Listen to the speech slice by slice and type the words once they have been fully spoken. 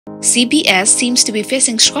CBS seems to be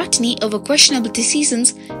facing scrutiny over questionable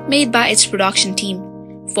decisions made by its production team.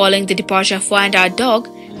 Following the departure of Y&R Dog,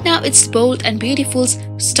 now it's Bold and Beautiful's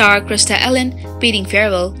star Krista Allen bidding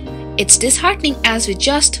farewell. It's disheartening as we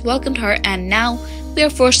just welcomed her and now we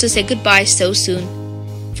are forced to say goodbye so soon.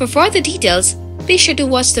 For further details, be sure to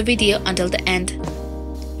watch the video until the end.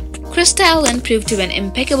 Krista Allen proved to be an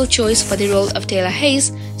impeccable choice for the role of Taylor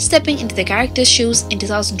Hayes, stepping into the character's shoes in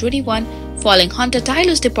 2021 following Hunter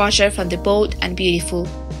Tylo's departure from The Bold and Beautiful.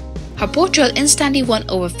 Her portrayal instantly won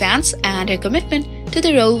over fans and her commitment to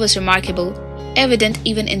the role was remarkable, evident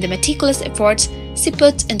even in the meticulous efforts she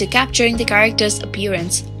puts into capturing the character's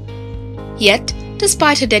appearance. Yet,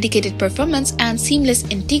 despite her dedicated performance and seamless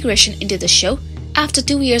integration into the show, after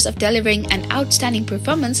 2 years of delivering an outstanding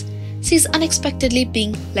performance, she's unexpectedly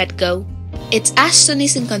being let go. It's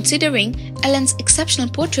astonishing considering Allen's exceptional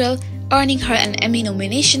portrayal earning her an Emmy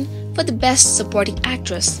nomination for the Best Supporting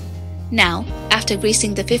Actress. Now, after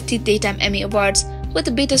gracing the 50th Daytime Emmy Awards with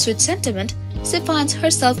a bittersweet sentiment, she finds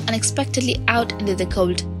herself unexpectedly out into the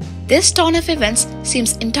cold. This turn of events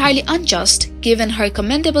seems entirely unjust given her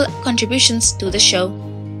commendable contributions to the show.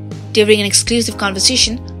 During an exclusive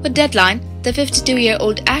conversation with Deadline, the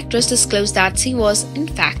 52-year-old actress disclosed that she was, in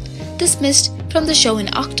fact, dismissed from the show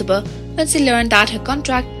in October when she learned that her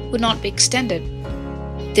contract would not be extended.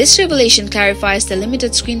 This revelation clarifies the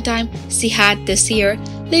limited screen time she had this year,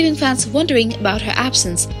 leaving fans wondering about her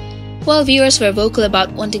absence. While viewers were vocal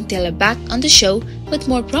about wanting Taylor back on the show with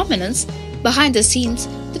more prominence, behind the scenes,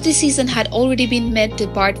 the decision had already been made to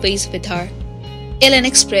part ways with her. Allen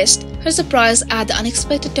expressed her surprise at the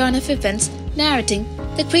unexpected turn of events, narrating,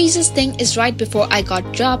 "The craziest thing is right before I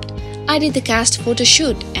got dropped, I did the cast photo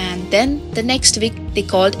shoot and then the next week they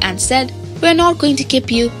called and said, 'We're not going to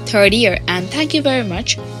keep you third year and thank you very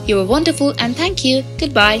much. You were wonderful and thank you,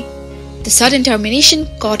 goodbye.'" The sudden termination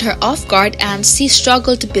caught her off guard and she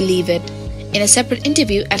struggled to believe it. In a separate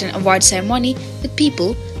interview at an award ceremony with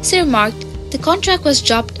People, she remarked, "The contract was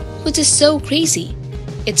dropped, which is so crazy.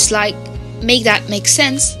 It's like, make that make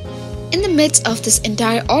sense." In the midst of this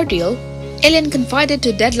entire ordeal, Allen confided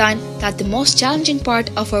to Deadline that the most challenging part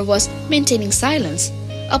of her was maintaining silence.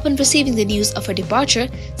 Upon receiving the news of her departure,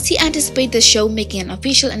 she anticipated the show making an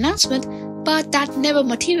official announcement, but that never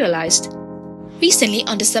materialized. Recently,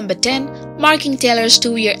 on December 10, marking Taylor's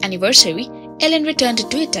 2-year anniversary, Allen returned to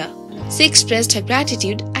Twitter. She expressed her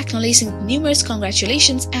gratitude, acknowledging numerous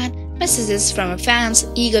congratulations and messages from her fans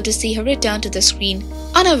eager to see her return to the screen,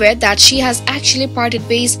 unaware that she has actually parted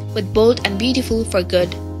ways with Bold and Beautiful for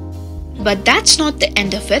good. But that's not the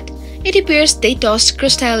end of it. It appears they tossed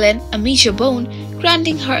Krista Allen a major bone,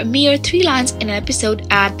 granting her a mere 3 lines in an episode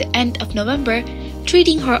at the end of November,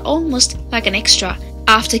 treating her almost like an extra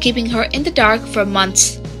after keeping her in the dark for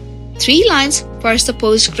months. 3 lines for a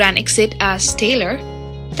supposed grand exit as Taylor?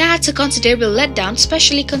 That's a considerable letdown,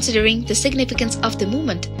 especially considering the significance of the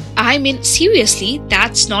moment. I mean, seriously,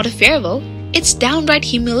 that's not a farewell. It's downright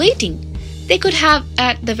humiliating. They could have,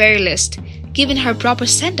 at the very least, given her proper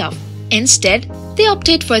send-off. Instead, they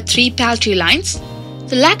opted for 3 paltry lines.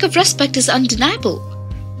 The lack of respect is undeniable.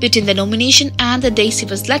 Between the nomination and the day she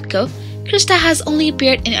was let go, Krista has only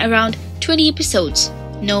appeared in around 20 episodes.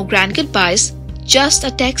 No grand goodbyes, just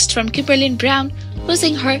a text from Kimberly Brown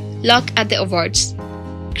wishing her luck at the awards.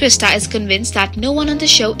 Krista is convinced that no one on the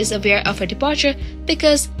show is aware of her departure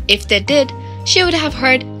because, if they did, she would have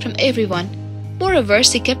heard from everyone. Moreover,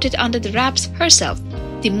 she kept it under the wraps herself.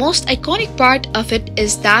 The most iconic part of it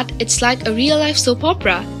is that it's like a real-life soap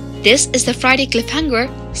opera. "This is the Friday cliffhanger,"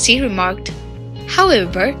 she remarked.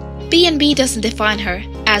 However, B&B doesn't define her.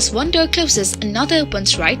 As one door closes, another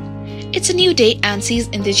opens, right? It's a new day and she's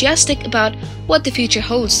enthusiastic about what the future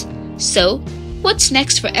holds. So, what's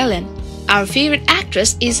next for Allen? Our favorite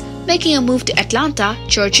actress is making a move to Atlanta,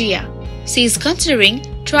 Georgia. She is considering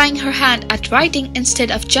trying her hand at writing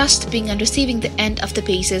instead of just being on receiving the end of the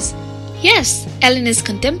pages. Yes, Allen is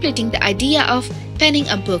contemplating the idea of penning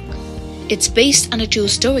a book. It's based on a true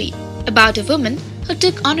story about a woman who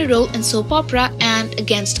took on a role in soap opera and,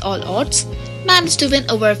 against all odds, managed to win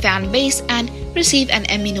over a fan base and receive an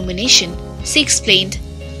Emmy nomination, she explained,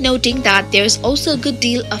 noting that there's also a good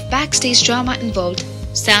deal of backstage drama involved.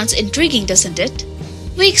 Sounds intriguing, doesn't it?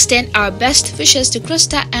 We extend our best wishes to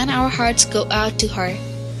Krista and our hearts go out to her.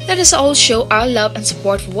 Let us all show our love and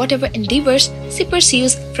support for whatever endeavors she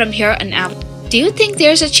pursues from here on out. Do you think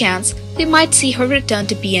there's a chance we might see her return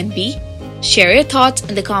to B&B? Share your thoughts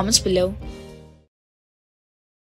in the comments below.